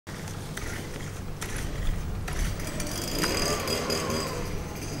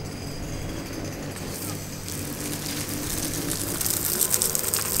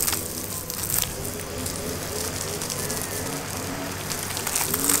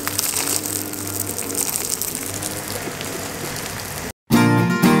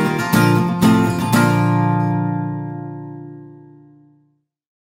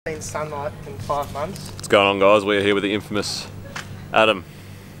get sunlight in 5 months. What's going on, guys? We're here with the infamous Adam,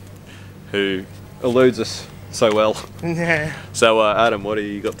 who eludes us so well. Yeah. So Adam, what do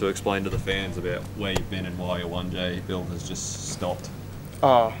you got to explain to the fans about where you've been and why your 1J build has just stopped?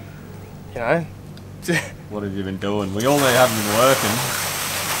 Oh, you know. What have you been doing? We all know you haven't been working.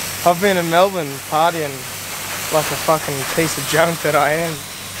 I've been in Melbourne partying like a fucking piece of junk that I am.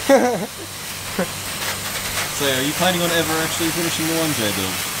 So are you planning on ever actually finishing the 1J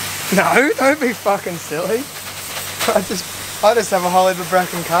build? No, don't be fucking silly. I just have a whole heap of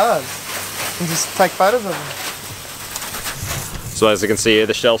broken cars and just take photos of them. So as you can see here,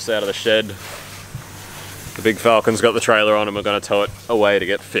 the shelf's out of the shed. The big Falcon's got the trailer on and we're going to tow it away to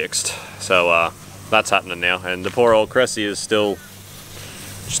get fixed. So that's happening now, and the poor old Cressy is still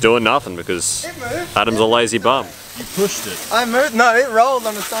just doing nothing because Adam's a lazy bum. You pushed it. I moved. No, it rolled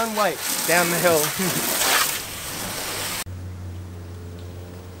on its own weight down the hill.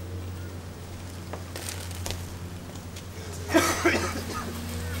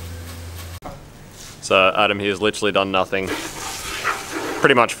 So Adam here has literally done nothing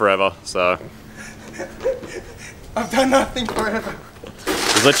pretty much forever, so I've done nothing forever.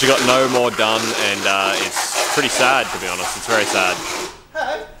 he's literally got no more done, and it's pretty sad, to be honest. It's very sad.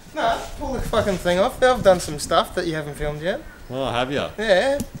 Hey, no, pull the fucking thing off. I've done some stuff that you haven't filmed yet. Oh, have you?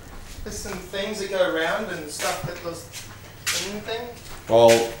 Yeah. There's some things that go around and stuff that does anything.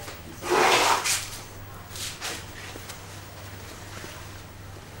 Well,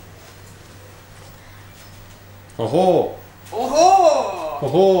 oh-ho! Oh-ho!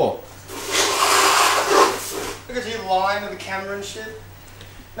 Oh-ho! Look at you lying to the camera and shit.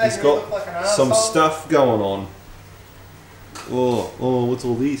 He's Making me got look like an some arsehole. stuff going on. Oh, what's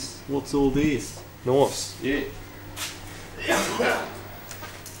all this? What's all this? Nice, yeah.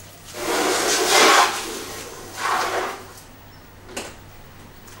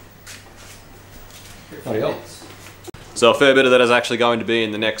 So a fair bit of that is actually going to be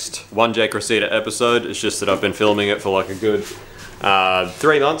in the next 1J Cressida episode. It's just that I've been filming it for like a good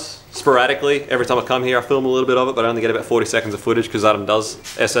 3 months, sporadically. Every time I come here I film a little bit of it, but I only get about 40 seconds of footage because Adam does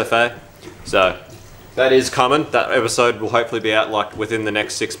SFA. So that is coming. That episode will hopefully be out like within the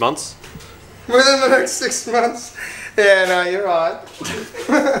next 6 months. Within the next 6 months? Yeah, no, you're right.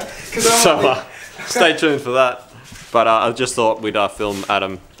 So stay tuned for that. But I just thought we'd film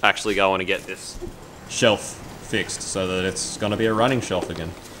Adam actually going to get this shelf fixed so that it's going to be a running shelf again.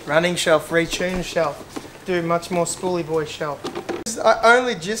 Running shelf, retune shelf. Do much more spoolie boy shelf. I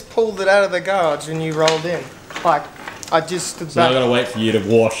only just pulled it out of the garage when you rolled in. Like, I just stood back. So I've got to wait for you to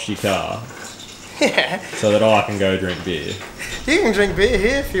wash your car. Yeah. So that I can go drink beer. You can drink beer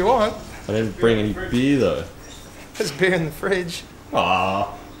here if you want. I didn't bring any beer though. There's beer in the fridge.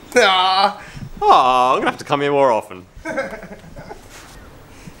 Ah. Ah. Oh, I'm gonna have to come here more often.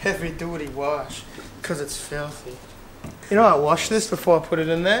 Heavy duty wash, because it's filthy. You know, I washed this before I put it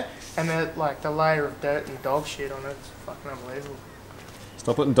in there, and then like the layer of dirt and dog shit on it, it's fucking unbelievable.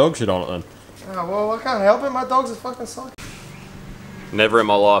 Stop putting dog shit on it then. Oh, well, I can't help it, my dog's a fucking psycho. Never in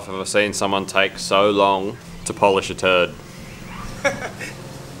my life have I seen someone take so long to polish a turd.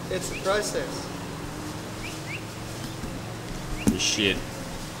 It's a process. Shit.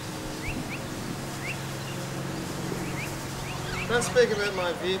 Don't speak about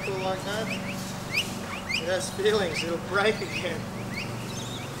my vehicle like that. It has feelings, it'll break again.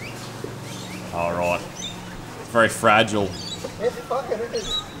 Alright. It's very fragile. It fucking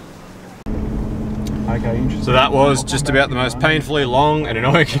is. Okay, interesting. So that was just about the most painfully long and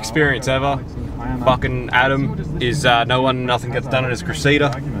annoying experience ever. Fucking Adam is nothing gets done in his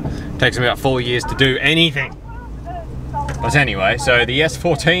Cressida. Takes him about 4 years to do anything. But anyway, so the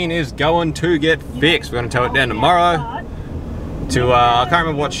S14 is going to get fixed. We're going to tow it down tomorrow to, I can't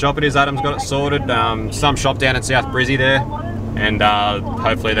remember what shop it is. Adam's got it sorted. Some shop down in South Brizzy there. And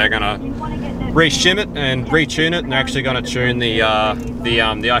hopefully they're going to re-shim it and retune it. And they're actually going to tune the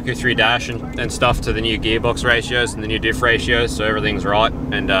IQ3 dash and stuff to the new gearbox ratios and the new diff ratios, so everything's right,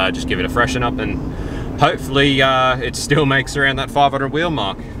 and just give it a freshen up, and hopefully it still makes around that 500 wheel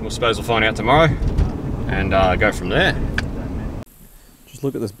mark. I suppose we'll find out tomorrow and go from there. Just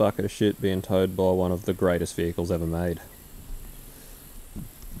look at this bucket of shit being towed by one of the greatest vehicles ever made.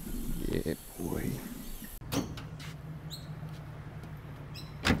 Yeah, boy.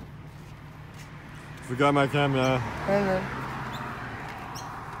 We got my camera. Hang on.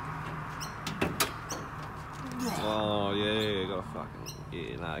 Oh yeah, got a fucking,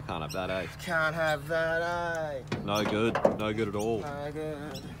 yeah, no, I can't have that, eh? Can't have that, eh? No good at all. No good.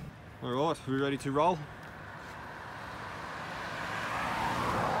 Alright, are we ready to roll?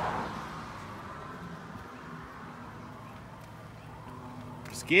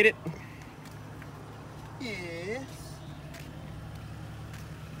 Let's get it. Yes.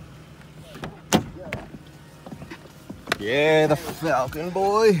 Yeah, the Falcon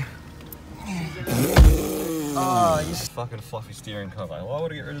boy. Oh, you Fucking fluffy steering cover. Why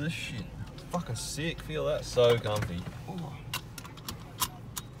would I get rid of this shit? It's fucking sick. Feel that? So comfy.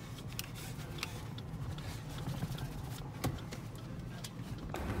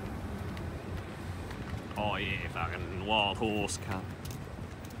 Oh yeah, fucking wild horse cunt.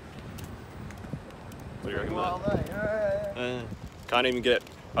 What do you reckon, mate? Can't even get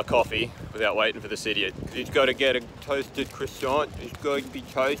a coffee without waiting for the city. He's got to get a toasted croissant. It's got to be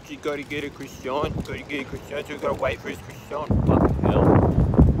toasted. He's got to get a croissant. He's got to get a croissant. So he's got to wait for his croissant. Fucking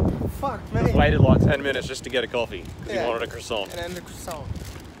hell. Fuck me. Just waited like 10 minutes just to get a coffee because Yeah. he wanted a croissant. And then the croissant.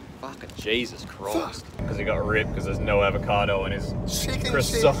 Fucking Jesus Christ. Because he got ripped because there's no avocado in his Chicken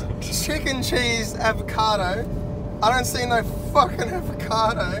croissant. cheese. Chicken cheese avocado. I don't see no fucking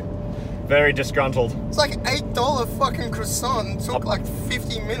avocado. Very disgruntled. It's like $8 fucking croissant. It took like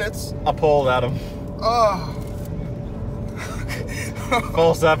 50 minutes. Appalled at him. Oh.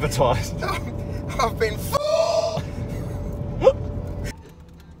 False advertised. I've been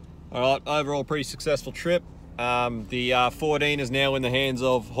Alright, overall pretty successful trip. The 14 is now in the hands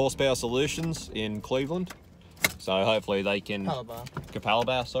of Horsepower Solutions in Cleveland. So hopefully they can...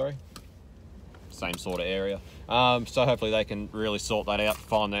 Capalaba, sorry. Same sort of area. So hopefully they can really sort that out,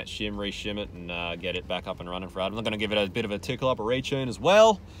 find that shim, re-shim it, and get it back up and running for Adam. I'm going to give it a bit of a tickle up, a retune as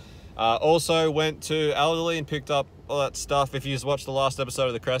well. Also went to Elderly and picked up all that stuff. If you just watched the last episode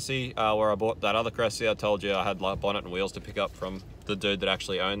of the Cressy, where I bought that other Cressy, I told you I had like bonnet and wheels to pick up from the dude that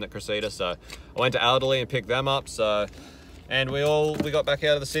actually owned the Cressida. So I went to Elderly and picked them up. So, and we got back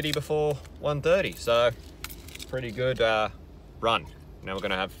out of the city before 1:30. So it's pretty good run. Now we're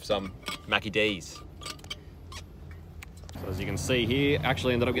going to have some Mackie D's. So as you can see here,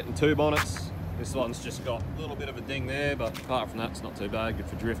 actually ended up getting 2 bonnets. This one's just got a little bit of a ding there, but apart from that, it's not too bad. Good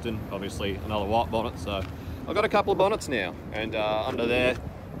for drifting. Obviously, another white bonnet. So I've got a couple of bonnets now. And under there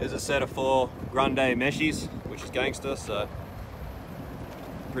is a set of 4 Grande meshies, which is gangster. So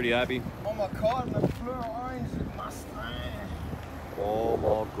pretty happy. Oh my god, the blue orange Mustang. Oh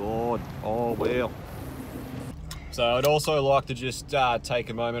my god. Oh well. So I'd also like to just take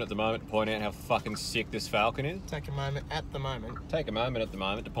a moment at the moment to point out how fucking sick this Falcon is. Take a moment at the moment. Take a moment at the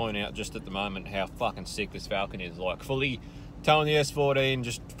moment to point out just at the moment how fucking sick this Falcon is. Like fully towing the S14,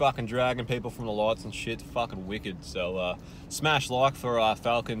 just fucking dragging people from the lights and shit. Fucking wicked. So smash like for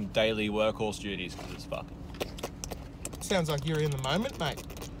Falcon daily workhorse duties because it's fucking. Sounds like you're in the moment, mate.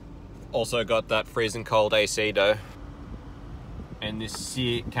 Also got that freezing cold AC though. And this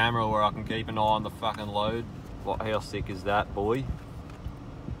sick camera where I can keep an eye on the fucking load. How sick is that, boy?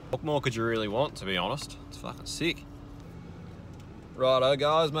 What more could you really want, to be honest? It's fucking sick. Righto,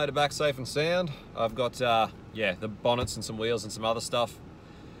 guys, made it back safe and sound. I've got, yeah, the bonnets and some wheels and some other stuff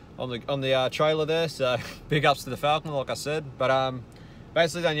on the trailer there. So big ups to the Falcon, like I said. But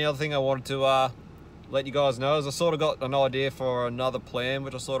basically, the only other thing I wanted to let you guys know is I sort of got an idea for another plan,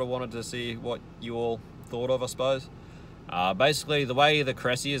 which I sort of wanted to see what you all thought of, I suppose. Basically, the way the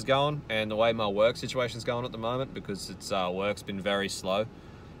Cressy is going and the way my work situation is going at the moment, because it's work's been very slow.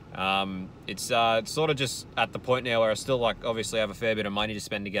 It's sort of just at the point now where I still obviously have a fair bit of money to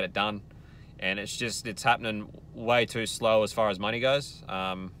spend to get it done, and it's happening way too slow as far as money goes.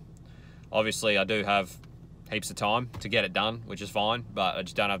 Obviously, I do have heaps of time to get it done, which is fine, but I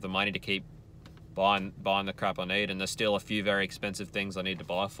just don't have the money to keep buying the crap I need, and there's still a few very expensive things I need to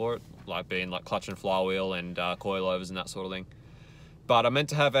buy for it, like being clutch and flywheel and coilovers and that sort of thing. But I'm meant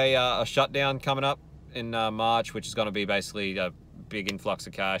to have a shutdown coming up in March, which is going to be basically a big influx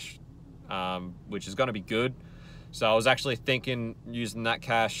of cash, which is going to be good. So I was actually thinking using that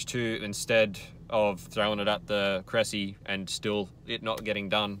cash to, instead of throwing it at the Cressy and still it not getting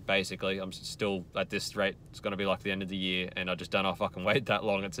done, basically. I'm still at this rate, it's going to be like the end of the year, and I just don't know if I can wait that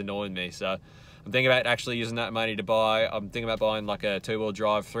long. It's annoying me. So I'm thinking about actually using that money to buy, I'm thinking about buying like a 2-wheel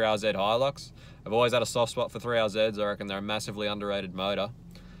drive 3RZ Hilux. I've always had a soft spot for 3RZs. I reckon they're a massively underrated motor.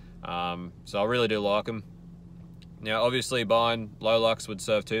 So I really do like them. Now, obviously buying Lolux would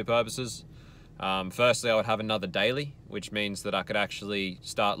serve 2 purposes. Firstly, I would have another daily, which means that I could actually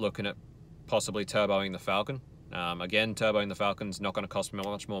start looking at possibly turboing the Falcon. Again, turboing the Falcon's not going to cost me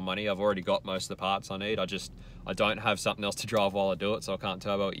much more money. I've already got most of the parts I need. I don't have something else to drive while I do it, so I can't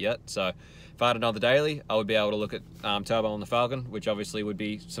turbo it yet. So if I had another daily, I would be able to look at turbo on the Falcon, which obviously would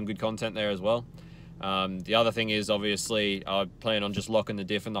be some good content there as well. The other thing is, obviously, I plan on just locking the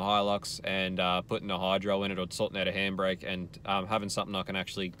diff in the Hilux and putting a hydro in it, or sorting out a handbrake, and having something I can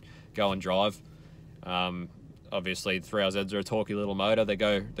actually go and drive. obviously 3RZs are a torquey little motor. They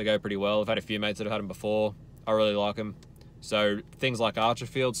go pretty well. I've had a few mates that have had them before. I really like them. So things like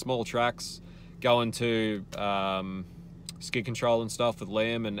Archerfield, small tracks, going to skid control and stuff with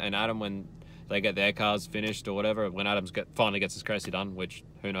Liam and Adam when they get their cars finished or whatever, when Adams finally gets his Crazy done, which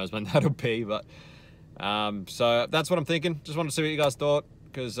who knows when that'll be. But so that's what I'm thinking. Just wanted to see what you guys thought,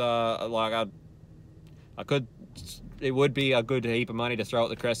 because like it would be a good heap of money to throw at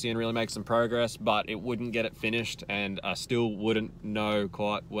the Cressy and really make some progress, but it wouldn't get it finished, and I still wouldn't know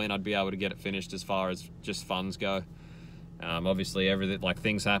quite when I'd be able to get it finished as far as just funds go. Obviously everything, like,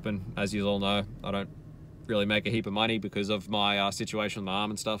 things happen, as you all know. I don't really make a heap of money because of my situation with my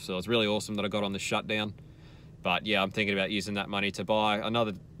arm and stuff, so it's really awesome that I got on this shutdown. But yeah, I'm thinking about using that money to buy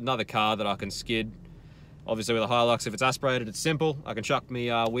another car that I can skid. Obviously with a Hilux, if it's aspirated, it's simple. I can chuck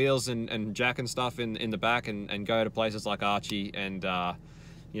me wheels and jack and stuff in the back and go to places like Archie and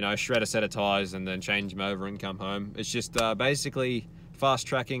you know, shred a set of tyres and then change them over and come home. It's just basically fast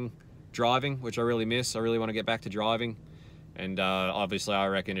tracking driving, which I really miss. I really want to get back to driving. And obviously I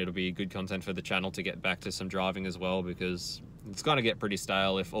reckon it'll be good content for the channel to get back to some driving as well, because it's going to get pretty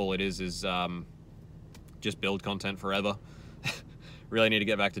stale if all it is just build content forever. Really need to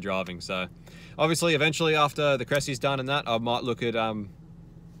get back to driving. So obviously eventually after the Cressy's done and that, I might look at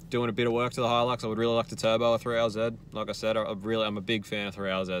doing a bit of work to the Hilux. I would really like to turbo a 3RZ. Like I said, I'm a big fan of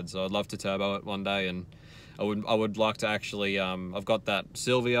 3RZ, so I'd love to turbo it one day. And I would like to actually, I've got that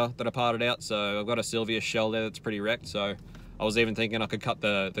Sylvia that I parted out, so I've got a Sylvia shell there that's pretty wrecked, so I was even thinking I could cut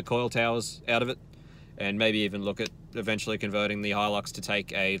the coil towers out of it and maybe even look at eventually converting the Hilux to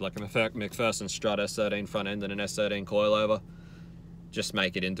take a McPherson Strut S13 front end and an S13 coilover. Just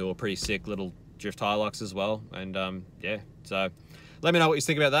make it into a pretty sick little drift Hilux as well. And yeah, so let me know what you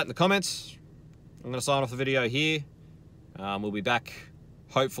think about that in the comments. I'm going to sign off the video here. We'll be back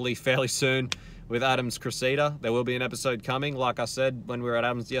hopefully fairly soon with Adam's Crusader. There will be an episode coming. Like I said when we were at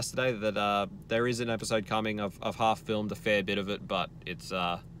Adam's yesterday, that there is an episode coming. I've half filmed a fair bit of it, but it's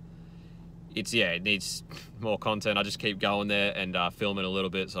yeah, it needs more content. I just keep going there and filming a little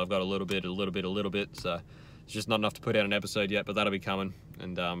bit, so I've got a little bit, so it's just not enough to put out an episode yet, but that'll be coming.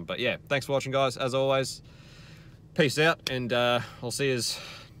 And but yeah, thanks for watching, guys. As always, peace out, and I'll see you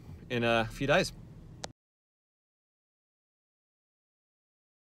in a few days.